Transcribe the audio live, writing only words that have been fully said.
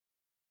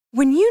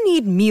When you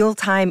need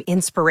mealtime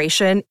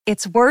inspiration,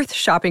 it's worth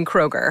shopping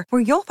Kroger,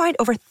 where you'll find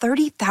over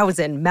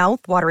 30,000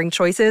 mouth-watering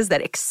choices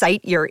that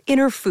excite your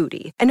inner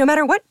foodie. And no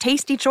matter what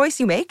tasty choice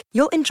you make,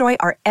 you'll enjoy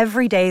our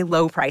everyday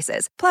low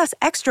prices, plus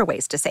extra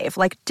ways to save,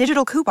 like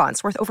digital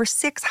coupons worth over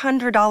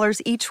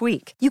 $600 each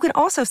week. You can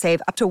also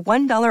save up to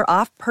 $1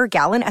 off per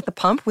gallon at the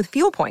pump with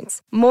fuel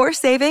points. More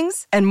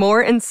savings and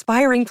more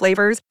inspiring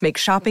flavors make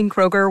shopping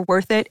Kroger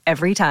worth it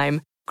every time.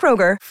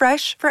 Kroger,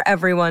 fresh for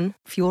everyone.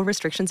 Fuel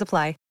restrictions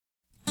apply.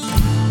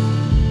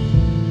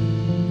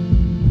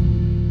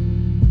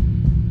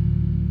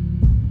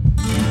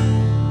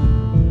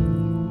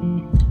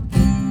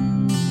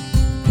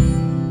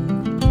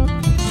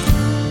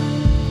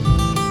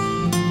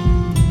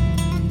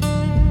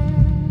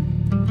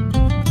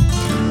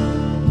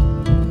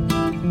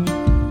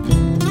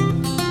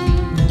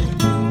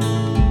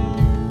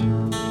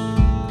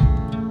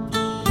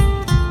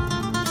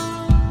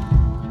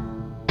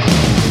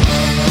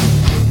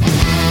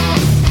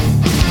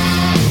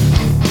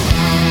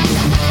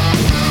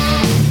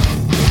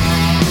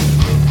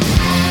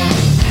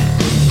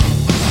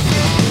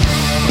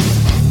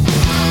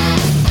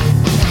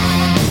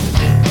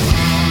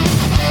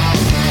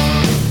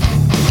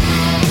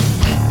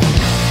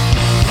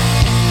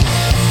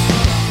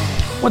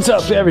 What's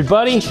up,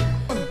 everybody?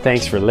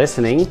 Thanks for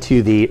listening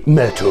to the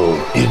Metal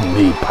in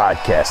Me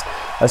podcast.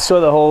 I saw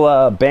the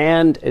whole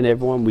band and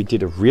everyone. We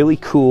did a really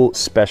cool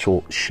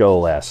special show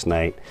last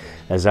night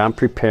as I'm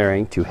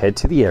preparing to head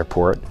to the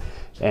airport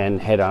and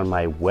head on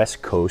my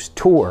West Coast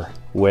tour,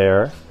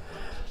 where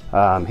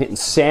I'm hitting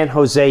San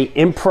Jose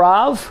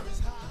Improv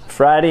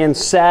Friday and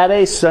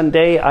Saturday.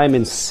 Sunday, I'm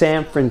in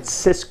San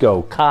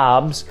Francisco,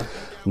 Cobb's.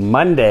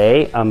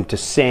 Monday, I'm to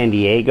San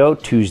Diego.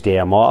 Tuesday,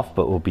 I'm off,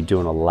 but we'll be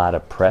doing a lot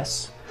of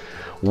press.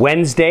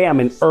 Wednesday, I'm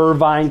in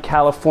Irvine,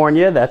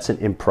 California. That's an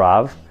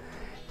improv.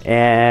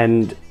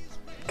 And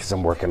because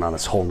I'm working on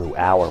this whole new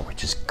hour,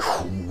 which is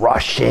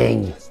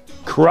crushing.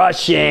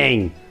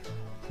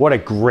 What a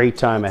great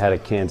time I had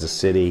at Kansas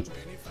City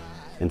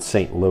and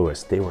St.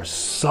 Louis. They were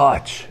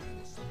such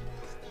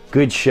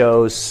good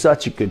shows,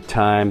 such a good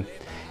time.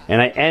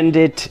 And I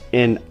ended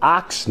in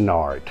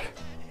Oxnard,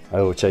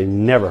 which I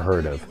never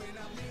heard of.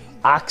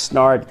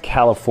 Oxnard,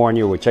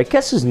 California, which I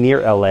guess is near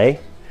LA.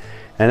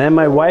 And then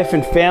my wife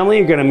and family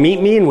are gonna meet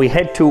me and we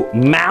head to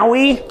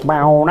Maui.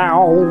 Well,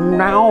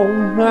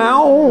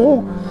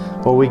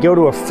 we go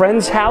to a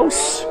friend's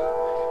house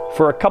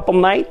for a couple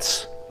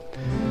nights.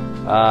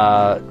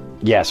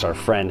 Yes, our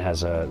friend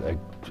has a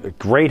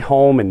great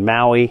home in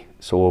Maui.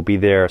 So we'll be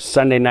there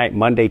Sunday night,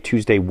 Monday,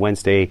 Tuesday,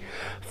 Wednesday,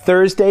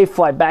 Thursday.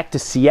 Fly back to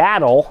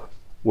Seattle,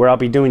 where I'll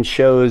be doing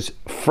shows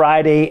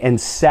Friday and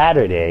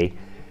Saturday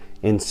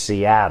in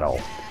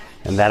Seattle.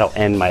 And that'll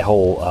end my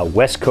whole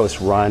West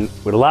Coast run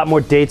with a lot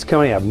more dates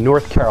coming. I have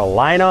North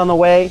Carolina on the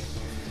way.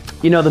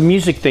 You know, the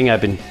music thing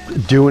I've been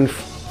doing,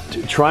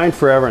 trying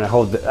forever, and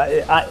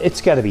it's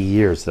got to be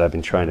years that I've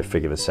been trying to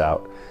figure this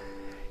out.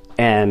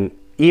 And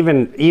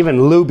even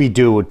Looby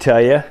Doo would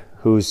tell you,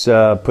 who's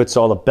puts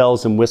all the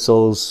bells and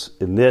whistles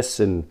in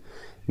this and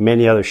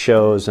many other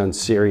shows on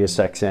Sirius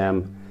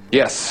XM.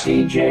 Yes.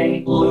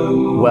 DJ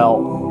Lou.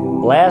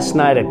 Well, last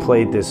night I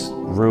played this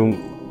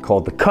room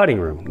called The Cutting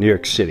Room, New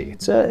York City.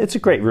 It's a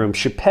great room.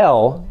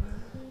 Chappelle,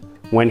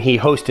 when he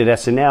hosted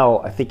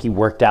SNL, I think he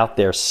worked out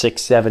there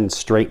 6-7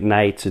 straight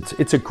nights.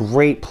 It's a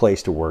great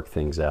place to work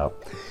things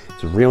out.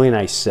 It's a really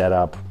nice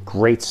setup,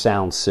 great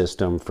sound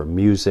system for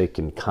music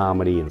and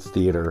comedy and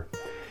theater.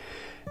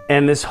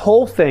 And this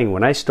whole thing,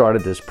 when I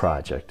started this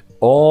project,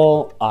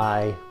 all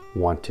I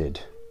wanted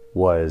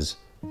was,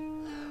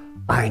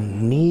 I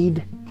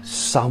need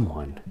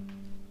someone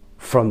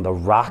from the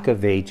Rock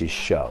of Ages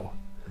show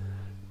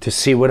to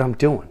see what I'm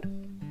doing,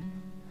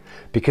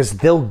 because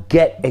they'll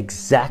get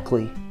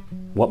exactly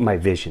what my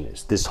vision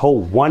is. This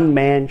whole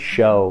one-man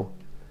show,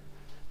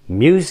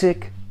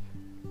 music,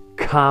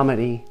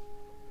 comedy,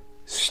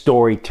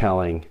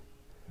 storytelling,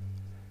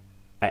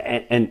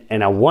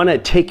 and I want to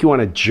take you on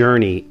a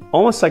journey,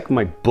 almost like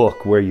my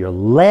book, where you're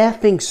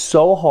laughing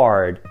so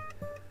hard,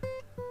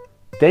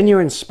 then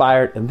you're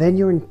inspired, and then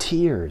you're in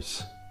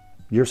tears.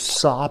 You're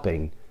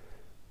sobbing,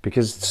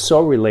 because it's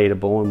so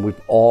relatable, and we've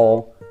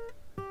all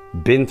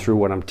been through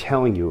what I'm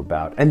telling you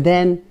about. And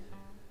then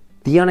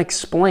the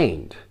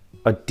unexplained,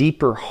 a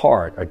deeper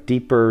heart, a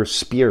deeper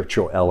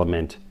spiritual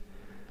element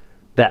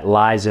that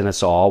lies in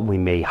us all. We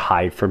may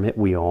hide from it.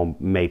 We all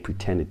may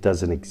pretend it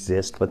doesn't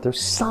exist, but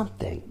there's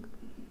something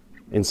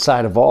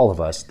inside of all of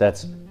us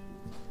that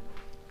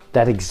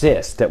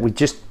exists that we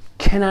just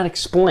cannot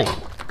explain.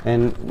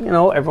 And, you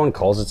know, everyone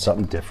calls it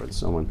something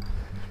different.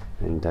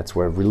 And that's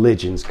where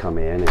religions come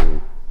in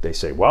and they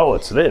say, well,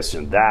 it's this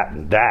and that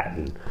and that.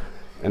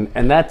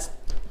 And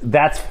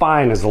that's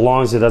fine as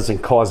long as it doesn't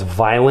cause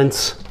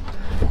violence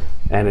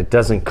and it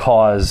doesn't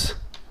cause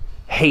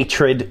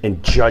hatred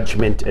and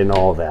judgment and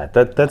all that.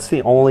 That's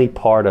the only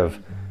part of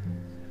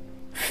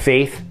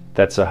faith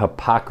that's a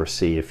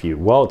hypocrisy.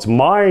 Well, it's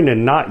mine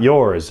and not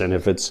yours. And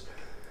if it's,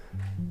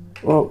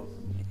 well,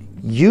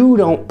 you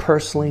don't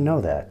personally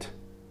know that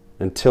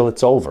until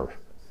it's over.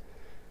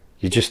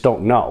 You just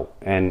don't know.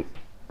 And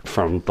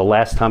from the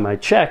last time I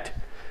checked,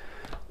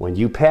 when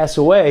you pass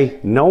away,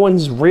 no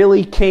one's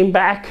really came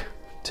back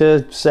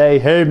to say,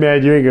 hey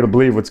man, you ain't gonna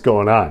believe what's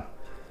going on.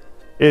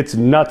 It's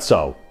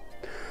nutso.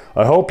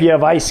 I hope you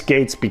have ice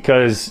skates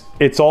because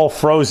it's all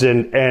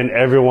frozen and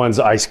everyone's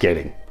ice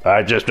skating.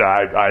 I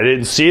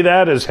didn't see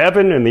that as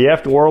heaven in the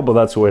afterworld, but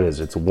that's what it is.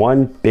 It's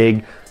one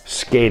big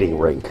skating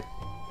rink.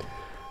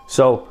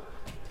 So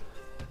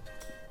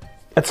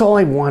that's all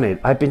I wanted.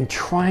 I've been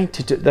trying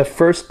to do, the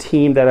first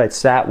team that I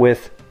sat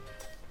with,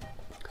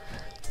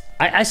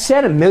 I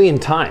said a million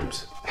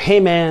times, hey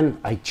man,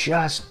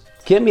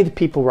 give me the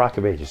People Rock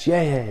of Ages.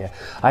 Yeah.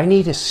 I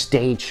need a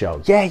stage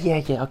show. Yeah.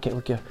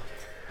 Okay.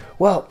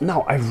 Well,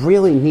 no, I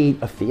really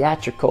need a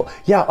theatrical.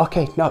 Yeah,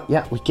 okay, no,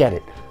 yeah, we get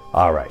it.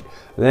 All right.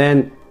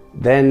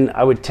 Then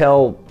I would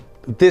tell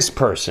this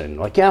person,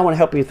 like, yeah, I want to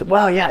help you.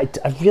 Well, yeah,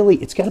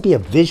 it's got to be a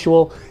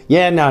visual.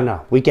 Yeah,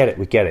 no, we get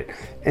it.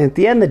 And at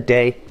the end of the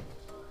day,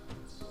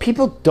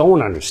 people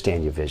don't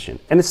understand your vision.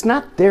 And it's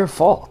not their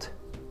fault.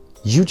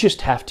 You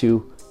just have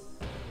to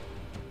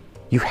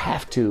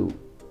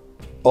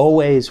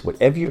always,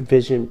 whatever your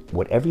vision,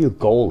 whatever your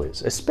goal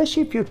is,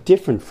 especially if you're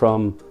different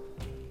from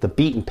the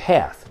beaten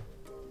path,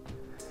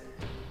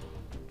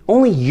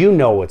 only you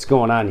know what's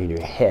going on in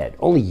your head.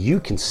 Only you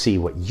can see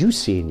what you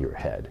see in your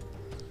head.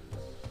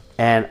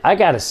 And I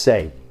gotta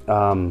say,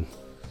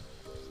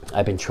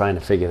 I've been trying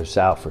to figure this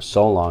out for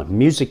so long.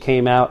 Music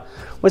came out.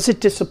 Was it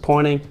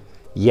disappointing?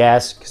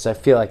 Yes, because I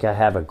feel like I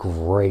have a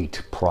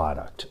great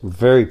product. I'm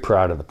very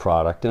proud of the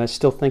product, and I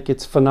still think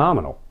it's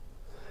phenomenal.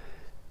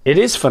 It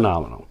is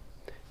phenomenal.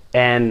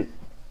 And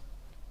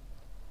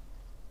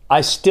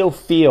I still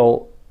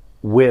feel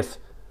with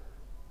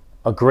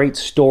a great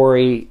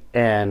story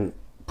and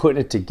putting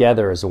it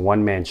together as a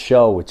one-man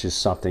show, which is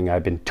something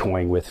I've been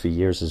toying with for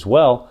years as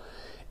well,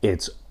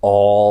 it's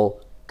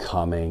all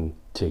coming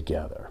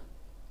together.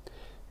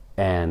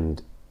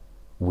 And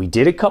we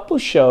did a couple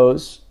of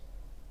shows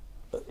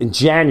in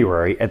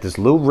January at this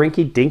little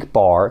rinky-dink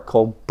bar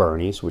called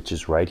Bernie's, which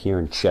is right here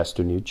in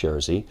Chester, New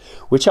Jersey,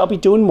 which I'll be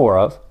doing more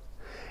of.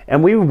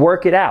 And we would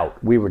work it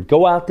out. We would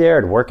go out there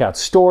and work out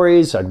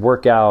stories. I'd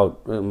work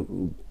out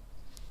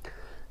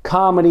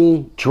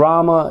comedy,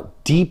 drama,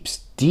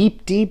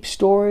 deep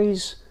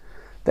stories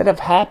that have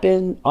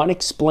happened,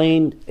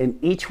 unexplained, and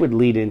each would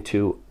lead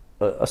into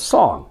a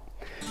song.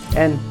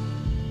 And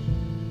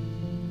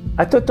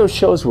I thought those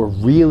shows were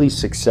really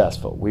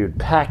successful. We would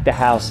pack the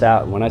house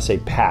out, and when I say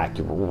packed,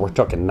 we're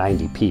talking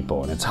 90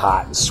 people, and it's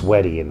hot and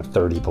sweaty in the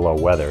 30 below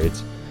weather.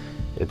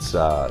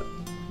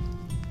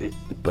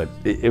 But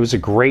it was a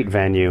great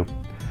venue.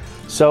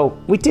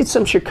 So we did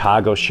some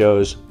Chicago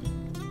shows,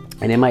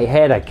 and in my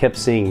head I kept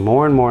seeing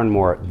more and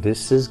more,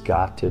 this has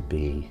got to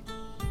be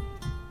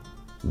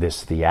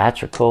this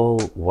theatrical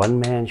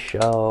one-man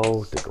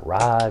show, the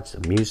garage,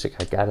 the music,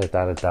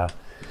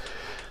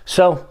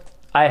 So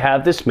I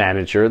have this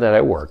manager that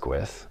I work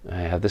with.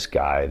 I have this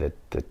guy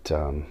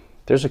that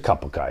there's a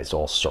couple guys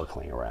all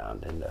circling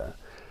around, and I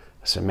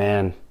said,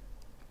 man,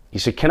 he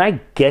said, can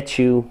I get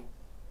you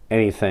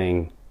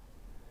anything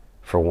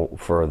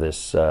for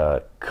this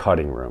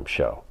cutting room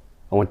show?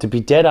 I want to be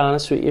dead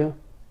honest with you.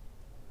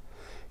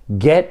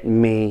 Get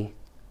me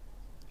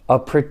a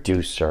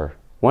producer,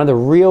 one of the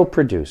real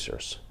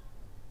producers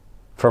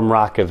from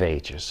Rock of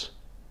Ages,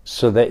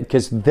 so that,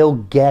 because they'll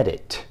get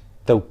it.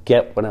 They'll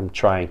get what I'm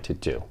trying to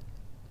do.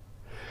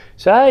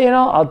 So,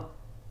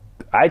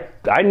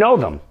 I know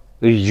them.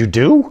 You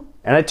do?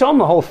 And I told them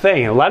the whole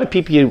thing. And a lot of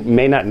people, you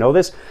may not know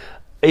this.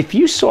 If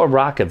you saw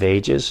Rock of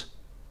Ages,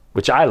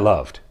 which I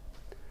loved,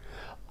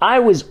 I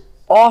was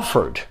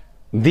offered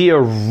the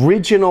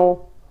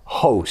original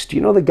host.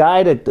 You know, the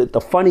guy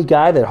the funny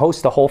guy that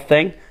hosts the whole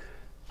thing?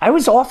 I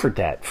was offered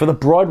that for the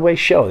Broadway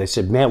show. They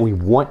said, man, we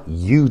want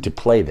you to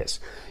play this.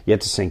 You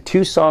have to sing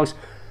 2 songs,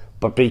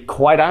 but to be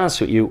quite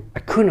honest with you, I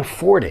couldn't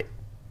afford it.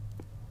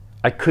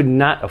 I could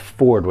not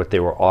afford what they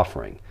were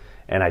offering.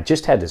 And I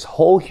just had this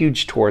whole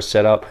huge tour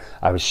set up.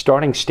 I was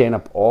starting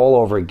stand-up all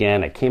over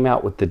again. I came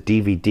out with the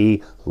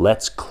DVD,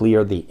 Let's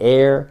Clear the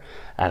Air.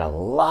 I had a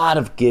lot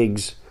of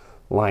gigs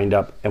lined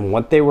up, and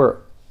what they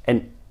were,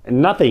 and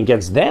nothing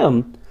against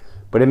them,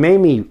 but it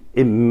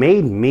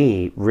made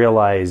me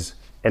realize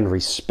and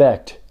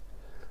respect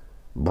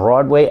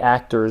Broadway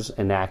actors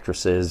and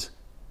actresses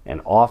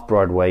and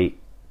off-Broadway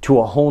to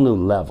a whole new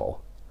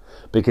level,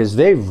 because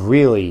they've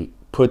really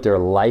put their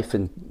life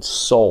and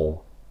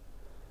soul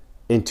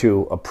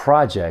into a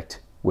project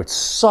with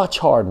such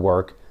hard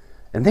work,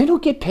 and they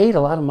don't get paid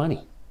a lot of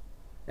money,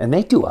 and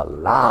they do a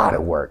lot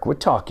of work. We're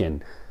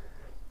talking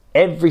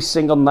every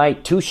single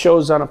night, 2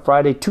 shows on a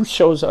Friday, 2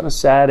 shows on a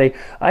Saturday.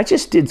 I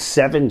just did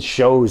 7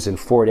 shows in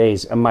 4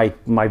 days, and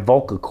my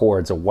vocal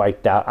cords are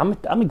wiped out.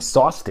 I'm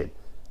exhausted,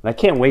 and I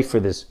can't wait for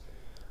this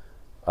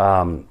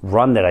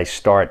run that I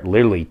start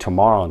literally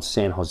tomorrow in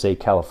San Jose,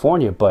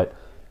 California. But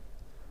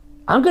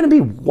I'm going to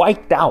be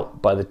wiped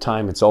out by the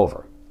time it's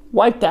over.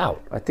 Wiped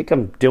out. I think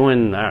I'm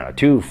doing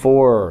 2,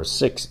 4,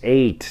 6,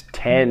 8,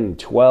 10,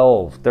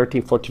 12,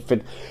 13, 14,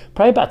 15,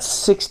 probably about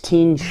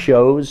 16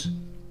 shows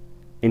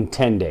in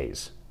 10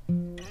 days.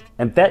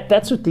 And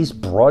that's what these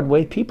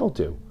Broadway people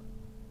do.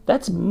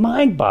 That's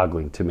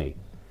mind-boggling to me.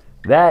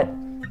 That's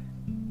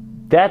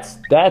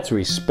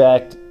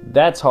respect.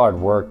 That's hard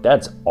work.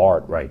 That's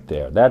art right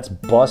there. That's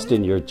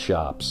busting your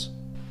chops.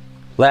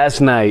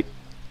 Last night,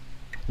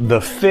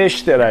 the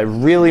fish that I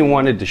really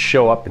wanted to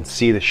show up and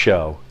see the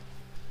show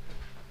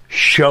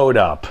showed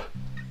up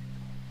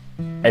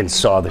and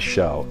saw the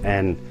show.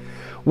 And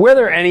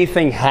whether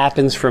anything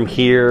happens from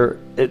here,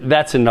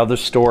 that's another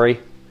story.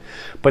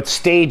 But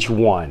stage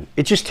one,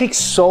 it just takes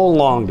so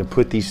long to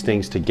put these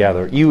things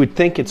together. You would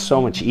think it's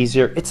so much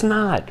easier. It's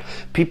not.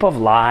 People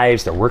have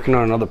lives. They're working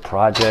on other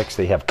projects.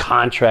 They have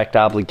contract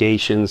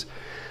obligations.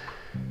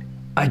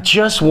 I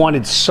just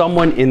wanted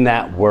someone in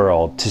that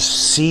world to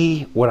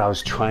see what I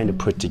was trying to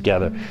put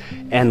together.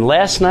 And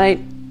last night,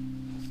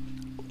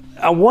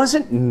 I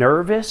wasn't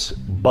nervous,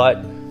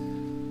 but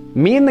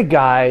me and the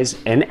guys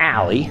and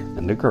Allie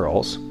and the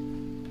girls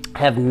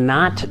have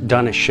not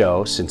done a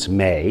show since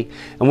May,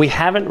 and we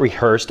haven't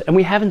rehearsed, and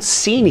we haven't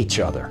seen each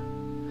other.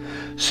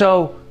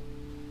 So,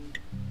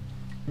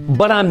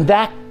 but I'm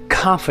that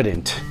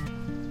confident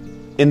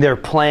in their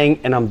playing,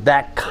 and I'm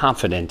that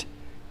confident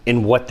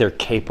in what they're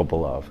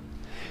capable of.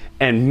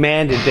 And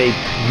man, did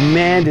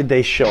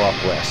they show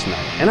up last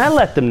night. And I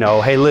let them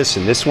know, hey,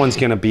 listen, this one's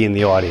gonna be in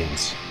the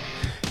audience.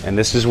 And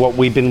this is what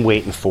we've been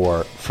waiting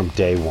for from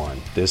day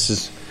one. This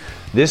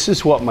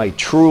is what my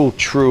true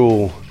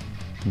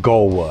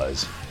goal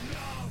was.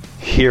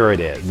 Here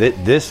it is.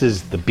 This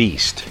is the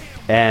beast.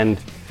 And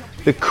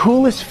the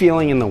coolest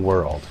feeling in the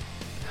world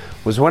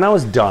was when I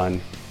was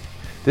done,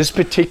 this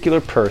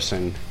particular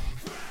person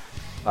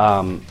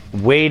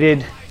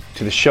waited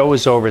till the show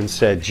was over and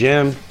said,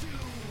 Jim,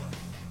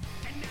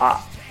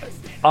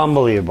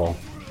 unbelievable.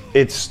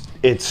 It's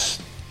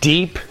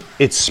deep,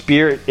 it's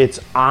spirit,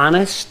 it's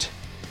honest,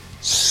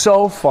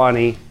 so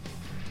funny,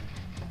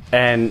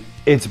 and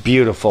it's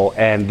beautiful,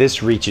 and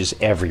this reaches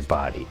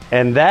everybody.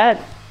 And that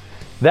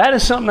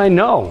is something I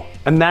know,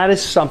 and that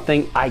is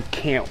something I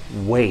can't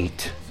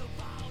wait.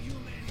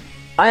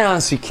 I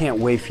honestly can't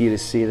wait for you to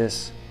see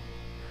this.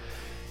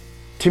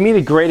 To me,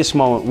 the greatest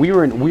moment, we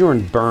were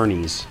in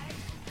Bernie's,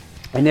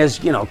 and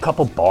there's, a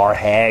couple bar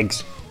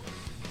hags.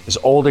 This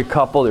older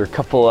couple, there were a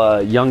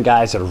couple young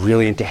guys that are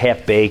really into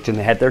Half-Baked, and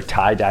they had their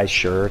tie-dye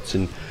shirts,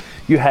 and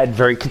you had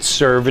very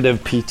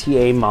conservative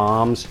PTA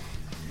moms.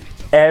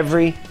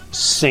 Every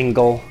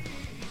single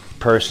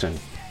person,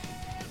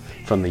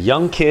 from the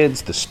young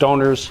kids, the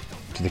stoners,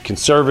 to the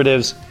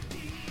conservatives,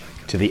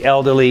 to the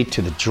elderly,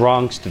 to the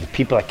drunks, to the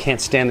people that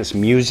can't stand this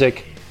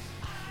music,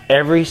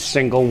 every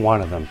single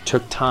one of them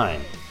took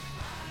time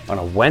on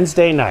a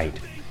Wednesday night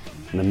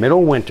in the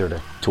middle of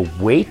winter to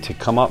wait to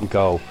come up and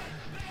go.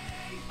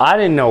 I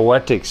didn't know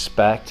what to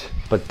expect,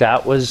 but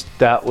that was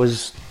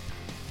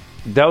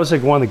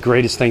like one of the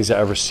greatest things I've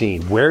ever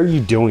seen. Where are you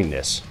doing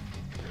this?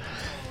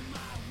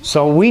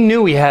 So we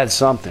knew we had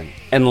something.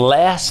 And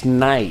last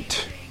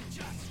night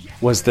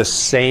was the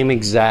same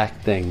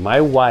exact thing.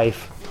 My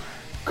wife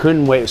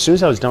couldn't wait. As soon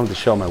as I was done with the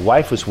show, my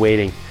wife was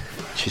waiting.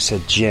 She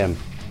said, Jim,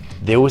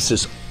 there was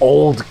this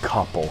old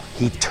couple.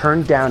 He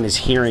turned down his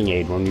hearing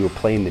aid when we were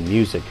playing the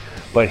music,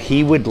 but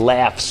he would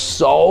laugh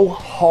so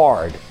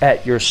hard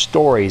at your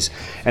stories.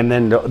 And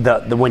then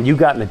when you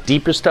got in the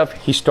deeper stuff,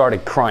 he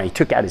started crying. He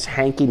took out his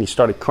hanky and he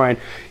started crying.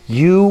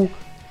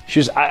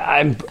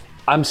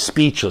 I'm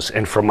speechless.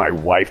 And for my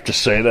wife to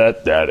say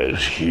that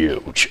is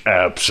huge.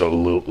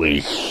 Absolutely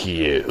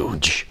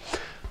huge.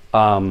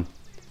 And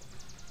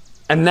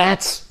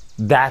that's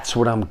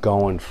what I'm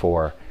going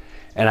for.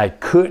 And I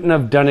couldn't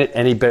have done it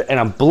any better. And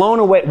I'm blown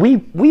away.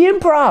 We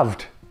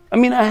improv'd. I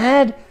mean,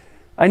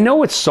 I know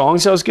what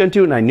songs I was going to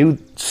do, and I knew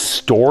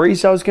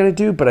stories I was going to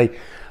do, but I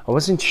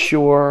wasn't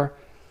sure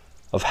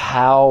of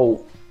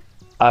how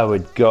I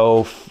would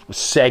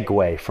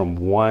segue from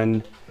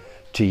one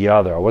to the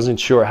other. I wasn't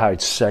sure how I'd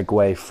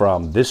segue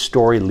from this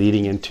story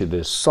leading into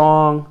this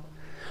song,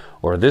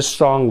 or this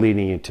song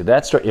leading into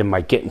that story. Am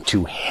I getting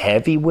too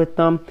heavy with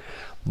them?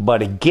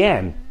 But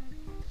again,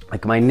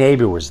 like my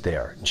neighbor was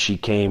there, and she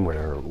came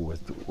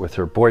with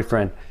her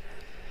boyfriend.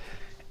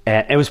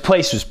 And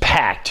place was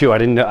packed too. I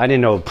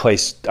didn't know the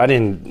place. I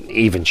didn't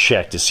even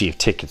check to see if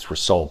tickets were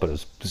sold, but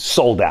it was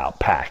sold out,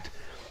 packed.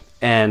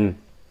 And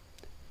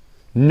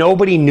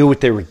nobody knew what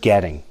they were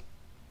getting.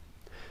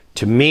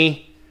 To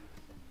me,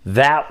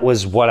 that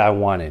was what I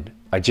wanted.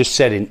 I just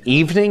said an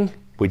evening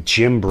with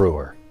Jim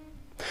Breuer.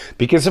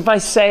 Because if I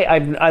say,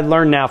 I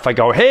learned now, if I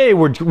go, hey,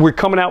 we're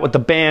coming out with the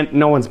band,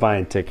 no one's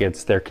buying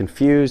tickets. They're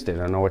confused. They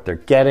don't know what they're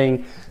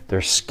getting.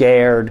 They're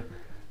scared.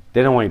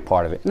 They don't want any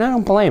part of it. And I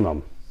don't blame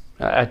them.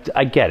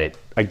 I get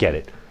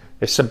it.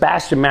 If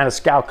Sebastian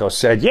Maniscalco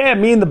said, yeah,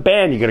 me and the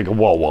band, you're going to go,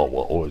 whoa,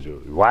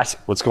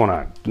 what's going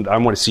on? I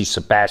want to see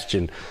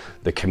Sebastian,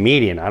 the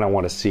comedian. I don't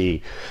want to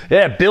see,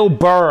 Bill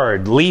Burr,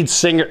 lead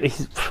singer.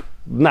 He's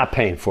not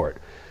paying for it.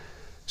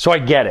 So I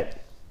get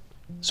it.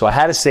 So I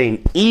had to say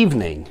an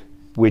evening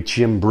with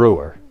Jim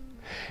Breuer.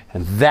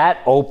 And that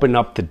opened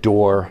up the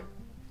door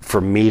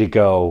for me to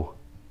go,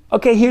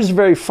 okay, here's a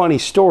very funny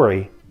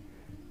story.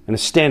 and a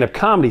stand-up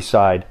comedy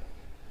side.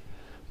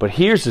 But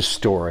here's a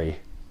story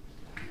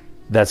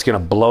that's going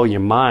to blow your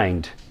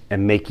mind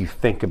and make you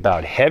think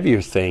about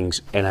heavier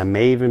things, and I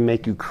may even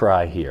make you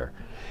cry here.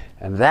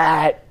 And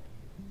that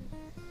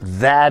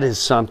is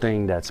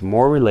something that's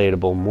more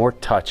relatable, more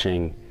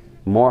touching,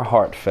 more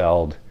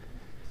heartfelt.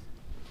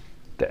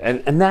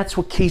 And that's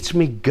what keeps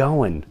me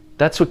going.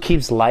 That's what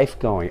keeps life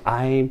going.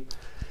 I'm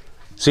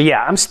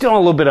still a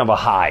little bit of a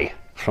high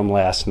from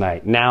last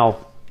night.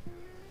 Now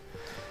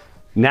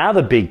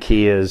the big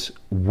key is,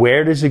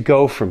 where does it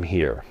go from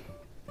here?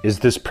 Is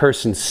this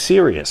person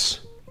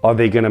serious? Are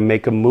they going to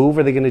make a move?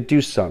 Are they going to do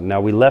something?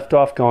 Now, we left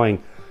off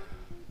going,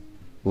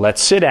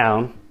 let's sit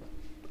down.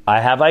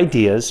 I have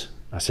ideas.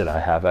 I said, I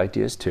have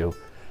ideas too.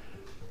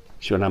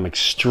 She went, I'm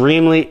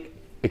extremely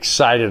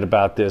excited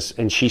about this.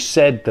 And she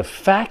said, the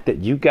fact that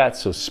you got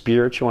so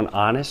spiritual and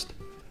honest,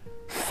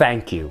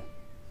 thank you.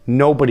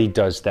 Nobody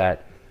does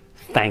that.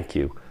 Thank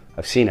you.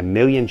 I've seen a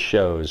million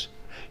shows.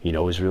 You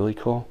know what's really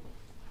cool?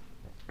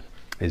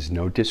 Is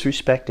no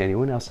disrespect to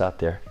anyone else out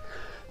there.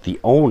 The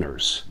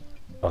owners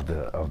of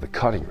the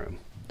cutting room,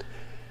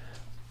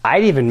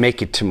 I'd even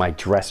make it to my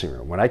dressing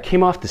room. When I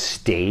came off the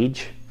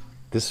stage,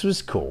 this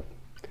was cool.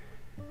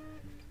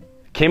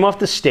 Came off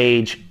the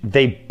stage,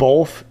 they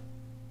both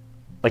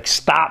like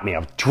stopped me.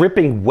 I'm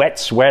dripping wet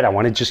sweat.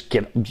 You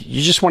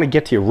just want to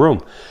get to your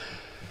room.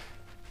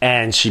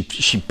 And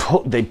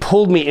they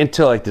pulled me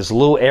into like this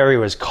little area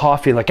where it was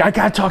coffee. Like, I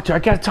gotta talk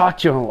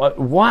to you.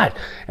 What?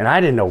 And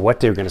I didn't know what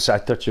they were gonna say. I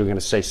thought you were gonna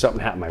say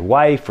something happened to my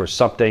wife or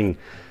something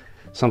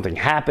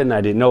happened I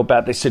didn't know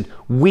about. They said,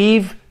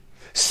 we've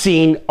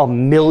seen a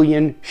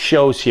million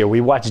shows here. We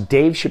watched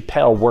Dave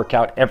Chappelle work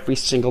out every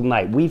single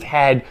night. We've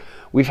had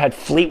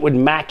Fleetwood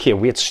Mac here.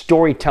 We had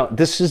storytelling.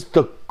 This is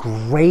the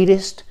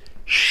greatest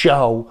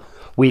show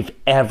we've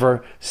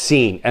ever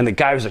seen. And the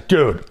guy was like,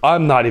 dude,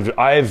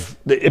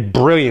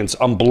 brilliance.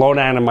 I'm blown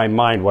out of my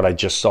mind what I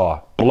just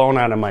saw. Blown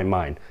out of my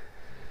mind.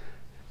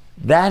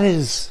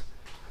 That's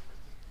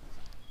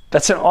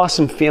an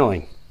awesome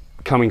feeling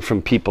coming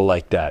from people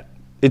like that.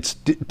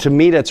 To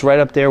me, that's right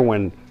up there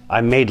when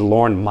I made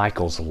Lorne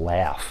Michaels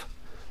laugh.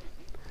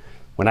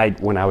 When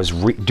I was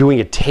doing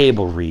a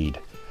table read,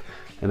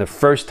 and the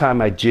first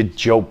time I did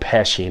Joe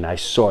Pesci, and I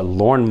saw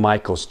Lorne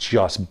Michaels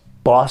just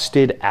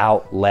busted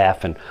out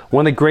laughing.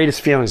 One of the greatest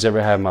feelings I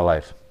ever had in my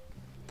life.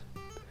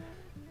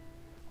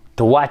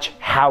 To watch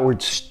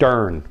Howard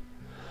Stern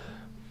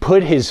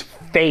put his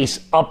face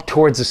up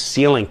towards the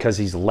ceiling because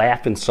he's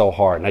laughing so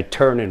hard, and I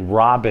turn and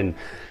Robin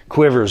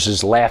Quivers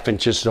is laughing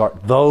just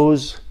hard.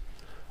 Those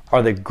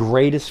are the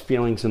greatest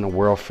feelings in the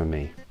world for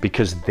me,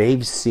 because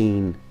they've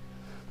seen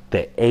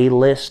the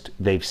A-list,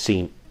 they've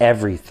seen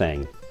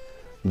everything.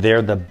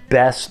 They're the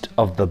best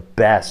of the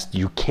best.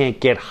 You can't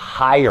get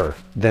higher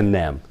than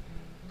them.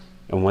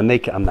 And when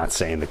I'm not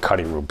saying the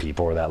cutting room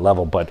people are that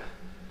level, but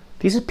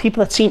these are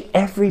people that seen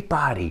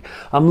everybody.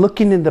 I'm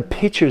looking in the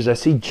pictures. I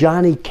see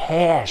Johnny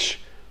Cash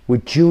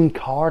with June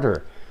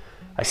Carter.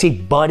 I see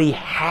Buddy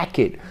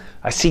Hackett.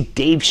 I see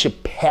Dave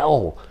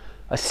Chappelle.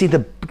 I see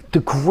the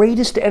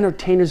greatest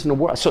entertainers in the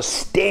world. I saw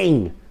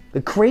Sting,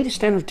 the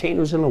greatest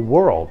entertainers in the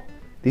world.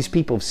 These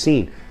people have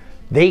seen.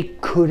 They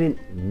couldn't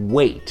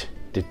wait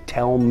to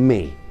tell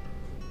me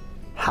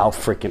how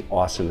freaking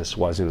awesome this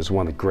was, and it was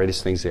one of the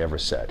greatest things they ever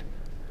said.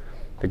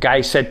 The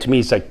guy said to me,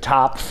 he's like,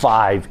 top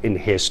 5 in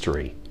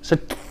history. I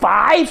said,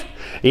 5?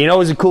 And you know, it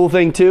was a cool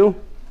thing too.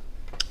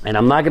 And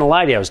I'm not gonna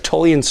lie to you, I was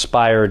totally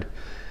inspired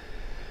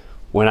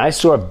when I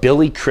saw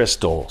Billy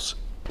Crystal's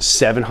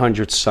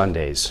 700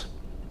 Sundays.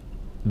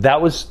 I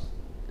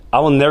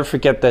will never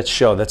forget that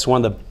show. That's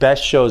one of the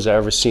best shows I've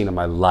ever seen in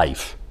my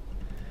life.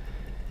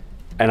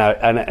 And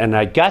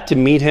I got to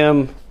meet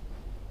him,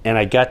 and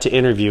I got to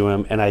interview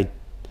him, and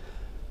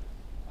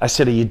I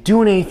said, are you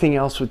doing anything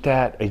else with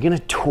that? Are you going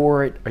to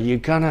tour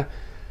it?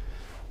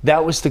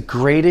 That was the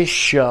greatest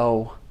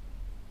show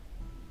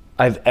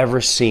I've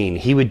ever seen.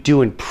 He would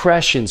do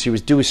impressions. He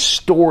would do his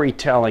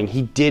storytelling.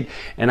 He did.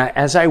 And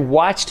as I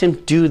watched him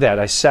do that,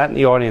 I sat in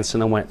the audience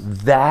and I went,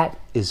 that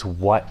is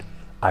what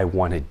I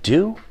want to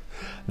do.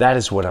 That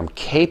is what I'm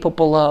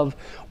capable of.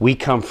 We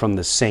come from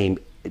the same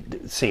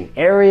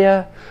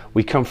area.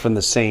 We come from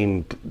the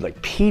same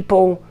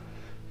people.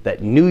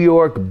 That New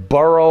York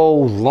borough,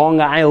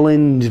 Long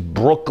Island,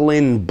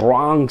 Brooklyn,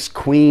 Bronx,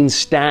 Queens,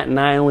 Staten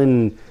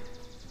Island,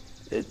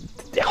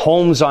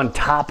 homes on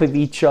top of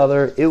each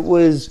other. It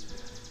was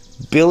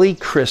Billy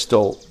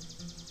Crystal,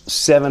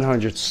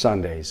 700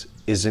 Sundays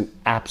is an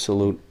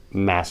absolute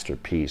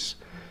masterpiece.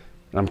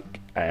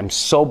 I'm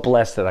so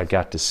blessed that I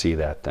got to see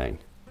that thing.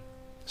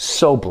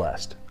 So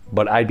blessed.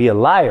 But I'd be a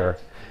liar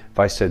if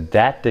I said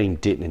that thing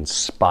didn't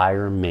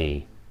inspire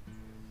me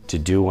to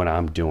do what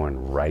I'm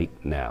doing right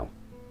now.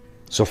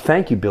 So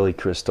thank you, Billy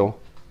Crystal.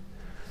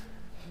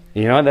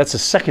 You know, that's the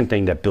second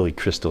thing that Billy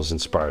Crystal's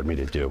inspired me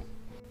to do.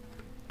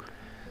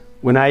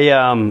 When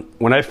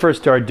I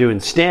first started doing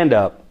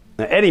stand-up,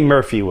 Eddie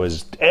Murphy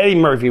was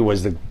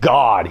the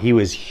god. He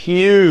was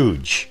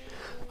huge.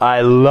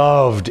 I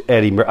loved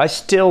Eddie Murphy. I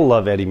still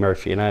love Eddie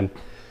Murphy, and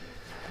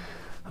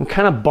I'm I'm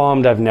kind of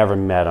bummed I've never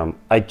met him.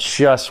 I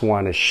just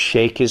want to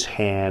shake his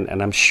hand,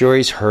 and I'm sure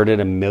he's heard it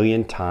a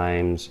million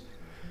times.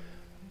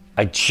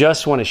 I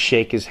just want to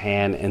shake his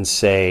hand and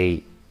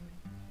say,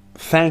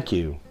 thank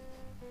you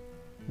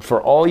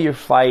for all your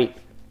fight,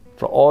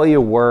 for all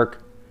your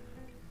work,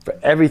 for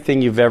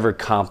everything you've ever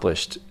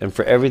accomplished, and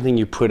for everything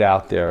you put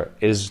out there.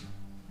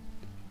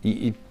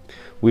 We've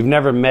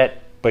never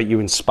met, but you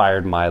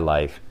inspired my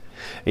life.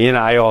 And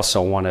I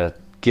also want to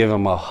give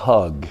him a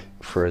hug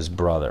for his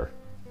brother,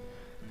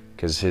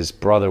 because his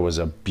brother was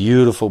a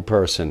beautiful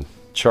person.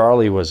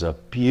 Charlie was a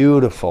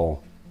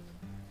beautiful,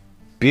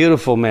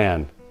 beautiful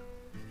man.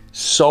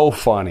 So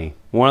funny.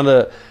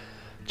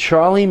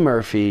 Charlie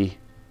Murphy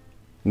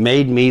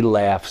made me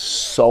laugh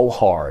so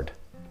hard.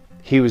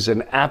 He was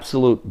an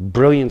absolute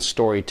brilliant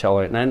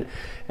storyteller. And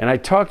I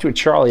talked with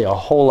Charlie a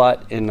whole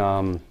lot we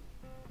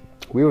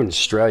were in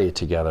Australia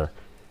together.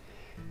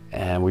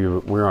 And we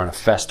were on a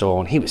festival,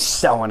 and he was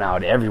selling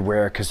out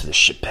everywhere because of the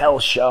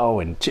Chappelle show,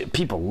 and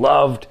people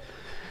loved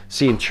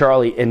seeing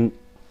Charlie. And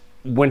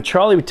when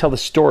Charlie would tell the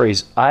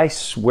stories, I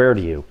swear to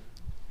you,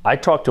 I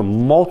talked to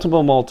him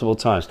multiple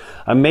times.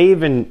 I may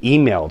even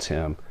emailed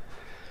him.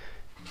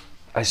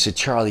 I said,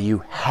 Charlie, you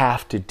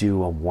have to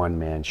do a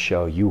one-man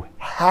show. You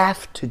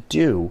have to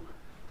do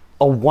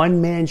a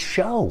one-man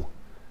show.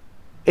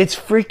 It's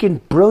freaking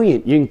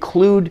brilliant. You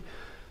include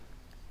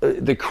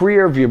the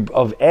career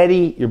of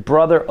Eddie, your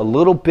brother, a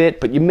little bit,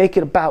 but you make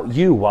it about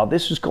you. While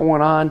this was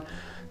going on,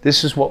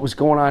 this is what was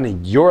going on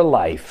in your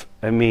life.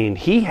 I mean,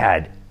 he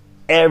had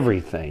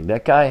everything.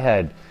 That guy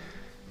had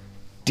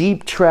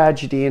deep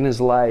tragedy in his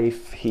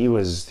life. He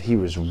was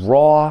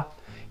raw.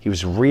 He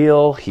was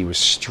real. He was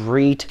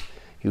street.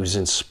 He was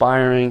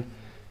inspiring.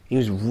 He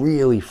was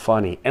really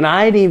funny. And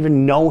I didn't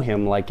even know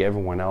him like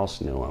everyone else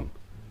knew him.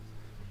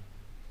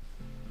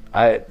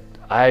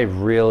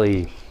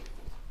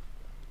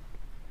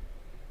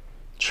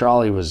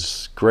 Charlie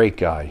was a great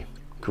guy.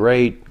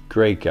 Great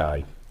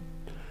guy.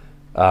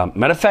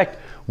 Matter of fact,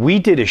 we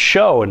did a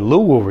show, and Lou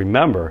will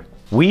remember,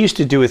 we used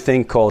to do a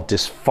thing called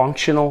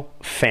Dysfunctional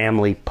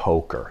Family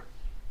Poker.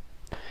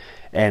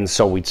 And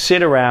so we'd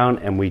sit around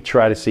and we'd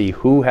try to see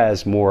who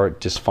has more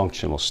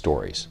dysfunctional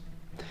stories.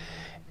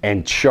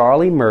 And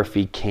Charlie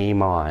Murphy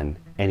came on,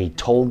 and he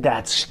told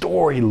that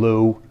story,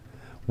 Lou,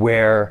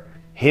 where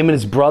him and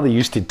his brother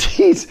used to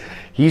tease.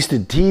 He used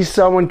to tease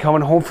someone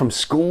coming home from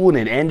school, and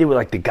it ended with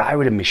like the guy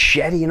with a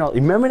machete and all.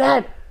 You remember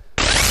that?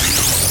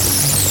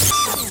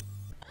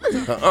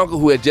 Her uncle,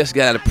 who had just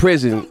got out of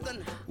prison,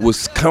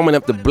 was coming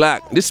up the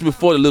block. This is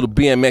before the little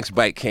BMX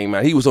bike came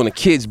out. He was on a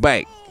kid's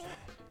bike.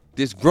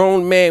 This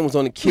grown man was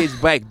on a kid's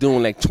bike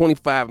doing like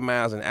 25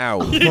 miles an hour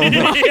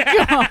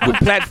with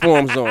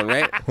platforms on,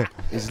 right?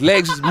 His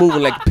legs was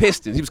moving like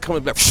pistons. He was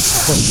coming back,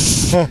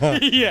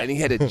 and he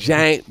had a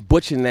giant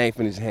butcher knife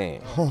in his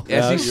hand.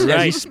 As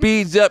he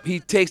speeds up, he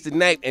takes the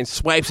knife and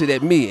swipes it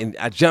at me, and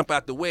I jump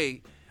out the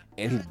way,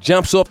 and he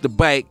jumps off the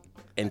bike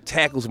and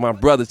tackles my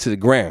brother to the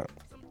ground,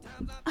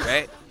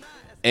 right?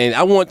 And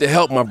I wanted to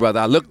help my brother.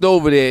 I looked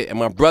over there, and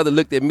my brother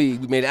looked at me.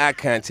 We made eye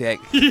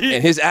contact,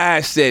 and his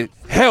eyes said,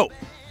 "Help!"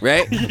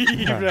 Right?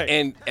 Right?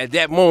 And at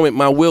that moment,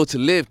 my will to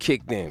live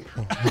kicked in.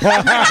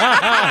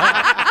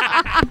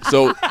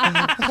 So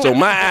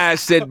my eyes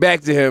said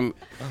back to him,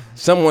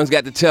 someone's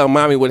got to tell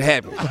mommy what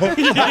happened.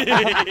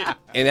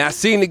 And I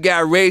seen the guy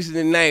raising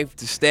the knife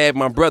to stab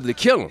my brother to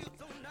kill him.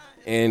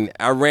 And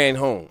I ran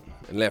home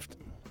and left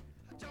him.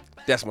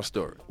 That's my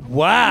story.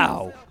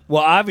 Wow.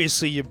 Well,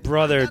 obviously your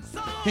brother...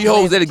 He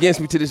holds that against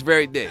me to this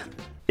very day.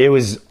 It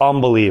was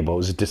unbelievable. It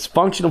was a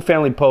Dysfunctional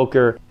Family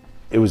Poker.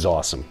 It was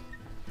awesome.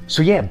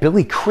 So yeah,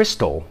 Billy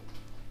Crystal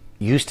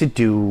used to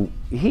do,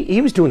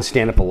 he was doing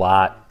stand-up a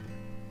lot.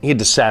 He had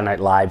the Saturday Night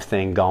Live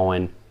thing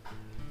going.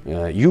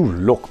 You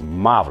look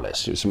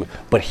marvelous.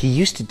 But he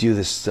used to do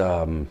this he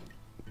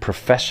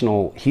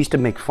used to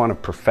make fun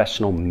of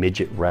professional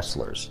midget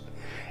wrestlers.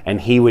 And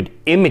he would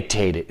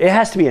imitate it. It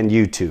has to be on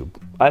YouTube.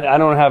 I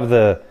don't have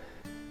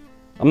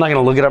I'm not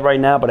gonna look it up right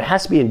now, but it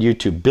has to be on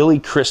YouTube. Billy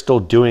Crystal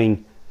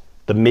doing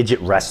the midget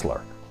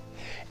wrestler.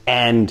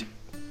 And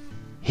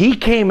he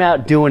came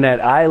out doing that.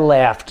 I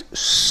laughed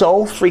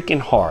so freaking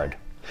hard.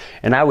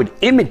 And I would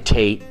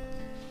imitate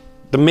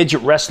the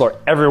midget wrestler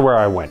everywhere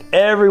I went.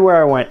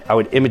 Everywhere I went, I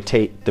would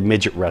imitate the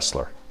midget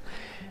wrestler.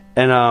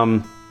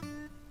 And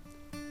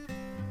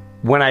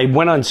when I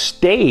went on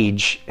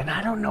stage, and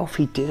I don't know if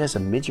he did as a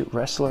midget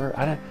wrestler,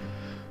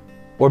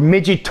 or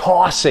midget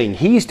tossing.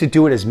 He used to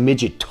do it as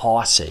midget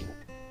tossing.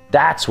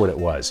 That's what it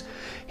was.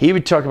 He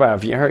would talk about,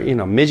 if you heard,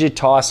 midget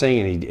tossing,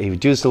 and he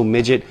would do this little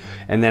midget,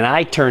 and then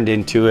I turned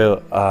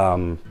into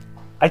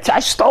I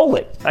stole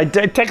it.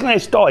 Technically I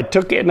stole it. I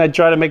took it and I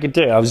tried to make it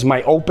do. It was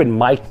my open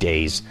mic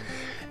days,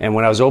 and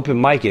when I was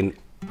open micing,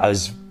 I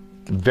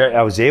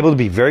was able to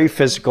be very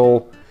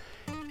physical,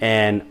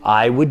 and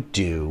I would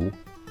do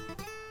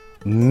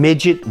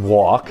midget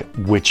walk,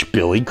 which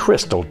Billy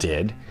Crystal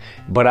did,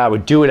 but I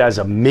would do it as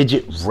a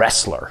midget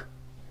wrestler.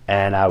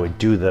 And I would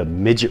do the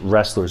midget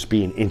wrestlers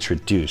being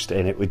introduced,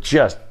 and it would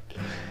just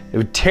It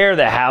would tear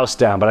the house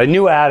down, but I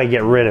knew how to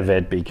get rid of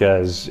it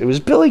because it was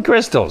Billy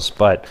Crystal's.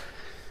 But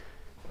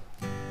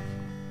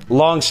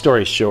long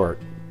story short,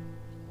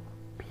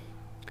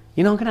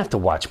 I'm going to have to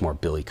watch more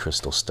Billy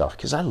Crystal stuff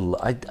because I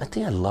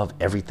think I love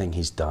everything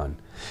he's done.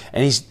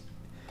 And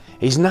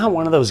he's not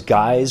one of those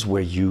guys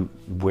where you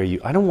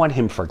I don't want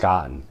him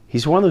forgotten.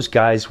 He's one of those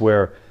guys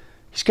where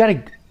he's got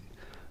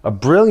a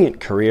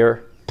brilliant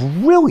career.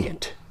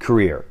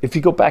 If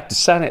you go back to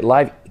Saturday Night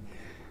Live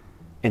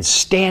and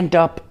stand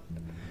up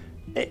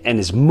and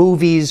his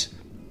movies,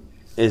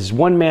 his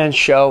one-man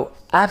show,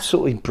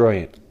 absolutely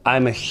brilliant.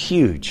 I'm a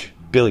huge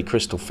Billy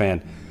Crystal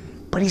fan,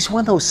 but he's one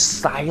of those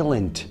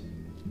silent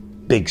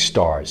big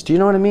stars. Do you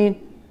know what I mean?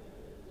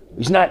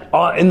 He's not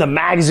in the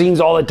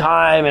magazines all the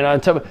time and on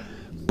top,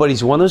 but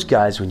he's one of those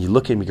guys when you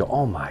look at him, you go,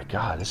 oh my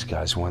God, this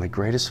guy's one of the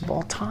greatest of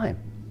all time.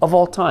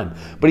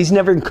 But he's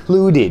never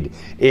included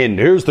in,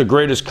 here's the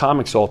greatest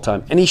comics of all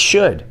time. And he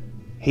should.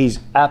 He's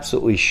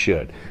absolutely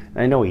should.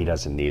 I know he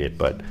doesn't need it,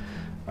 but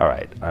all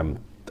right, I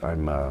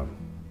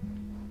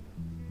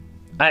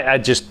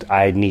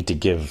need to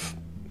give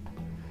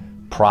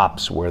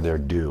props where they're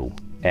due.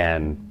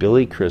 And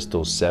Billy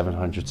Crystal's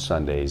 700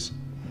 Sundays.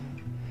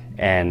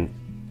 And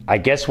I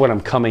guess what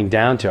I'm coming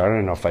down to, I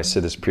don't know if I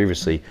said this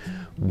previously,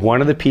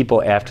 one of the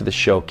people after the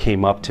show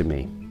came up to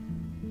me.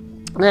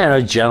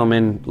 A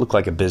gentleman, looked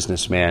like a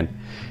businessman,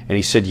 and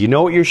he said, you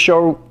know what your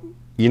show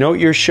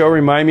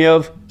reminded me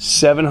of?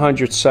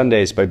 700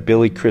 Sundays by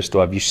Billy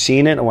Crystal. Have you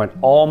seen it? I went,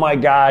 oh my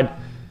God,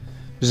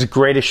 this is the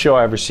greatest show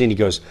I've ever seen. He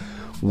goes,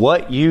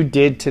 what you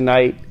did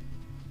tonight,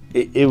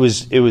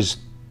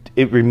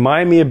 it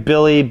reminded me of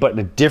Billy, but in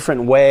a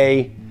different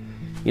way.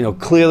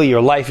 Clearly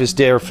your life is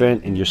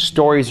different and your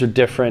stories are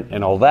different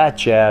and all that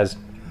jazz.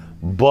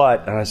 And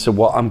I said,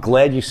 well, I'm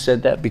glad you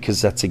said that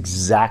because that's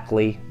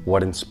exactly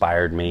what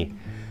inspired me.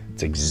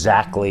 It's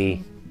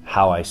exactly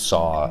how I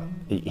saw.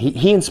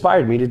 He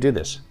inspired me to do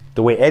this.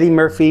 The way Eddie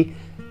Murphy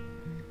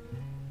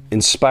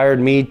inspired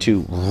me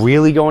to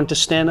really go into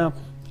stand-up.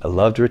 I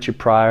loved Richard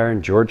Pryor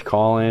and George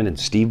Carlin and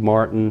Steve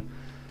Martin.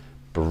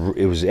 But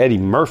it was Eddie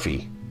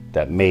Murphy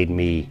that made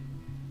me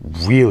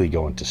really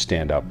go into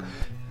stand-up.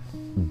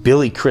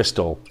 Billy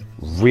Crystal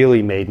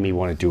really made me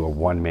want to do a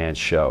one-man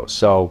show.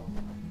 So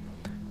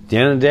at the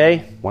end of the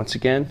day, once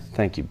again,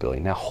 thank you, Billy.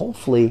 Now,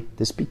 hopefully,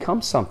 this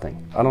becomes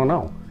something. I don't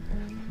know.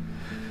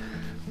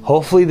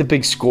 Hopefully, the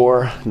big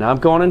score. Now I'm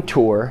going on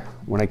tour.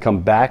 When I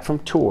come back from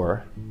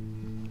tour,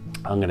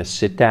 I'm going to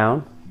sit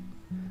down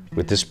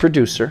with this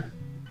producer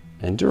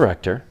and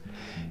director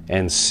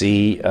and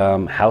see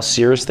how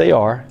serious they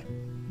are.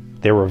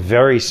 They were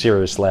very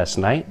serious last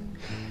night,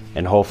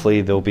 and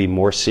hopefully they'll be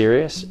more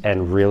serious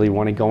and really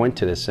want to go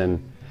into this.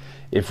 And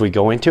if we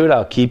go into it,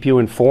 I'll keep you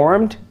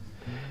informed.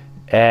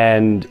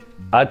 And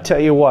I'll tell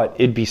you what,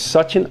 it'd be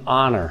such an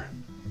honor.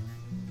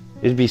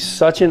 It'd be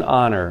such an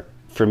honor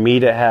for me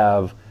to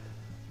have,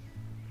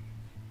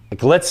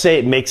 like, let's say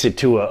it makes it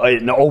to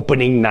an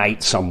opening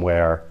night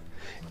somewhere.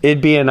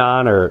 It'd be an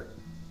honor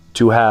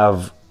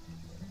to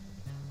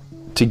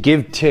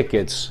give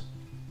tickets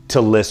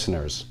to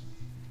listeners.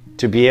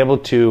 To be able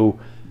to,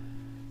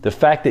 the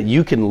fact that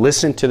you can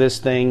listen to this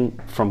thing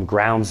from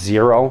ground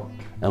zero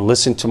and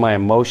listen to my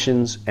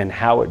emotions and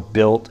how it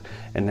built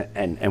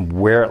and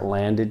where it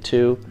landed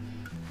to,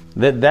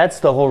 that's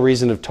the whole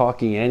reason of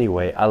talking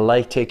anyway. I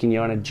like taking you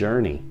on a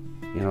journey.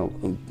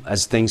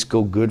 As things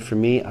go good for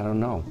me, I don't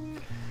know.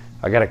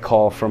 I got a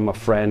call from a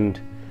friend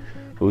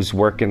who's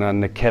working on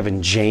the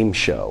Kevin James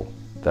show,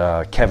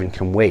 the Kevin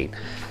Can Wait.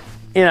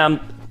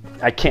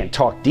 I can't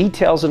talk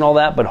details and all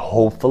that, but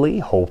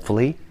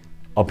hopefully,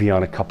 I'll be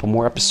on a couple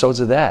more episodes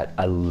of that.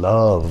 I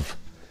love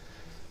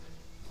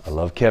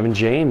Kevin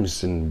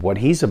James and what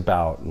he's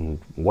about and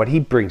what he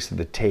brings to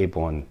the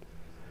table. And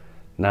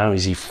not only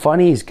is he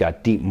funny, he's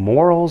got deep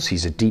morals,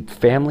 he's a deep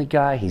family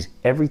guy, he's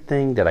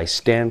everything that I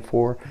stand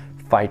for,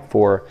 fight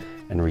for,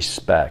 and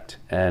respect.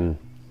 And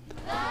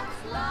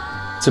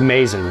it's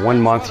amazing.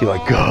 One month you're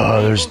like,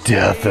 oh, there's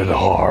death and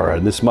horror.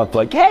 And this month,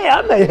 like, hey,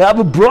 I may have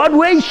a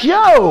Broadway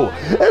show.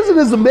 Isn't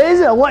this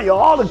amazing? I want you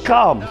all to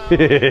come.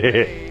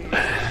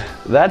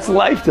 That's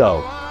life,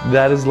 though.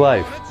 That is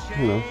life. What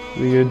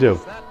are you going to do?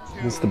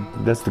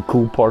 That's the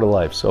cool part of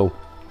life. So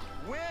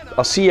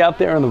I'll see you out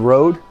there on the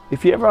road.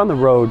 If you're ever on the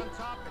road,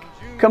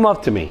 come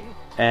up to me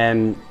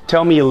and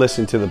tell me you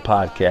listened to the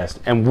podcast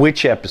and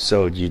which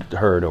episode you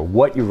heard or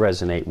what you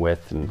resonate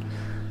with. And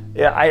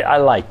yeah, I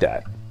like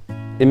that.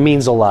 It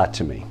means a lot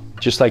to me.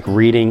 Just like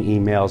reading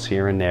emails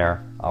here and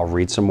there. I'll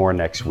read some more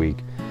next week.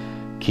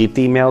 Keep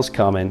the emails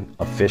coming.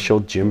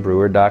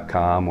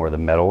 officialJimBreuer.com or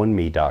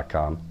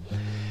themetalandme.com.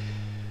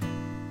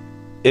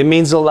 It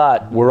means a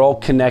lot. We're all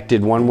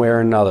connected one way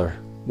or another.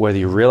 Whether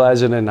you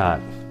realize it or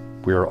not,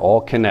 we're all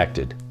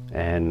connected.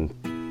 And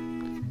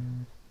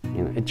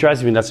it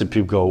drives me nuts that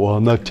people go, well,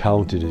 I'm not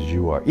talented as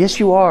you are. Yes,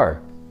 you are.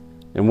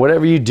 And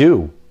whatever you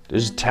do,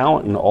 there's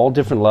talent in all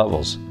different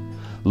levels.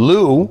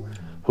 Lou,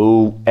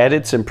 who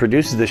edits and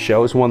produces the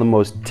show, is one of the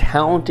most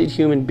talented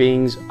human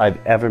beings I've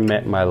ever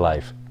met in my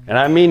life. And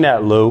I mean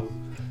that, Lou.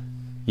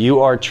 You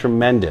are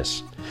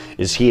tremendous.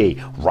 Is he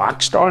a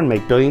rock star and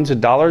make billions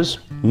of dollars?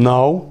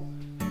 No.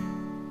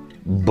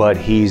 But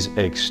he's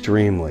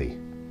extremely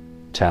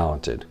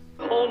talented.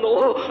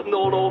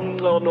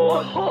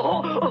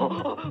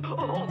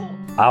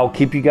 I'll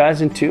keep you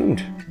guys in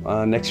tuned.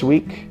 Next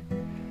week,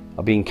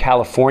 I'll be in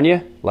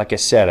California. Like I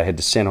said, I head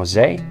to San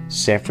Jose,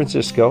 San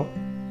Francisco,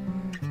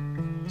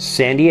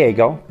 San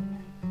Diego,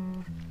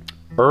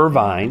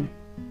 Irvine,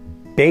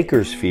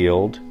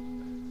 Bakersfield,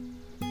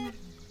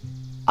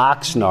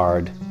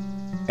 Oxnard,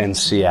 and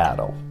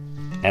Seattle.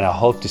 And I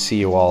hope to see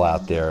you all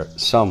out there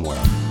somewhere.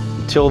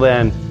 Until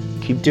then,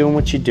 keep doing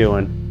what you're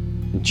doing.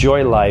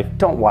 Enjoy life.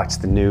 Don't watch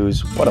the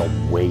news. What a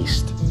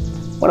waste.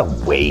 What a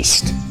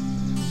waste.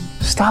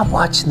 Stop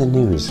watching the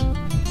news.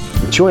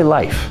 Enjoy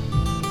life.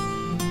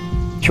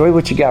 Enjoy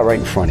what you got right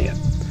in front of you.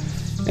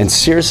 And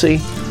seriously,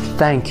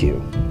 thank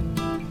you.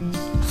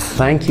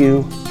 Thank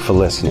you for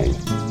listening.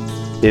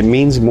 It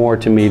means more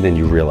to me than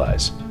you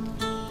realize.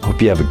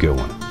 Hope you have a good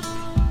one.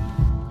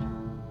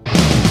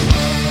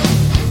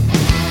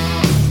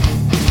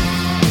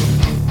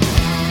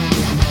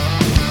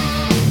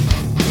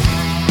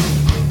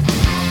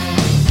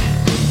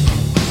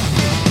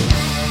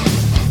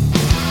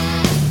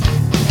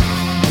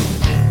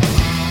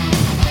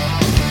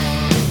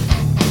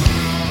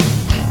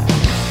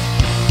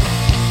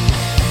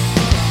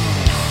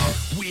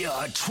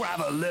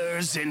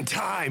 Travelers in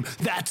time,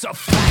 that's a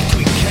fact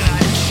we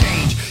cannot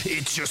change.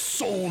 It's your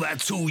soul,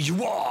 that's who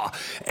you are,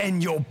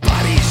 and your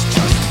body's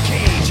just a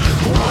cage.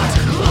 What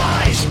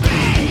lies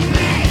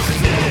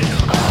beneath it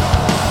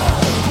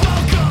all?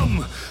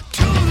 Welcome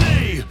to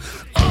the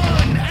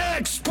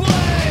unexplained.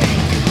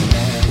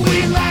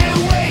 We lie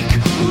awake,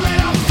 let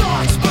our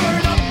thoughts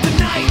burn up the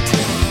night.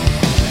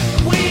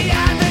 We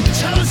are the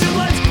chosen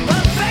ones,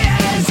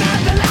 purveyors of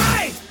the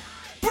light.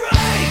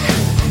 Break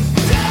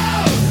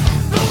down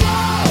the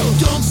wall.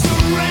 Don't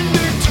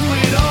surrender to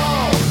it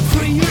all.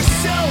 Free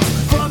yourself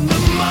from the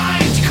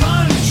mind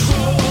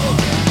control.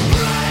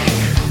 Break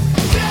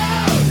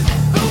down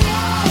the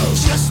wall.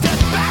 Just step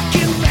back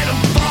and let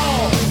them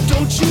fall.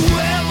 Don't you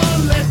ever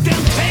let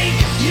them take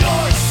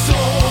your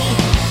soul.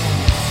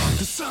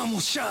 The sun will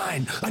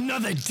shine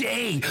another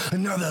day,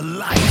 another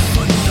life,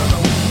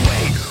 another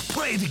way.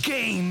 Play the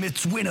game,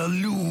 it's win or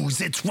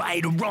lose, it's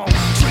right or wrong,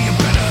 so you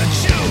better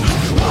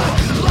choose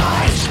what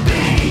lies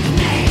beneath.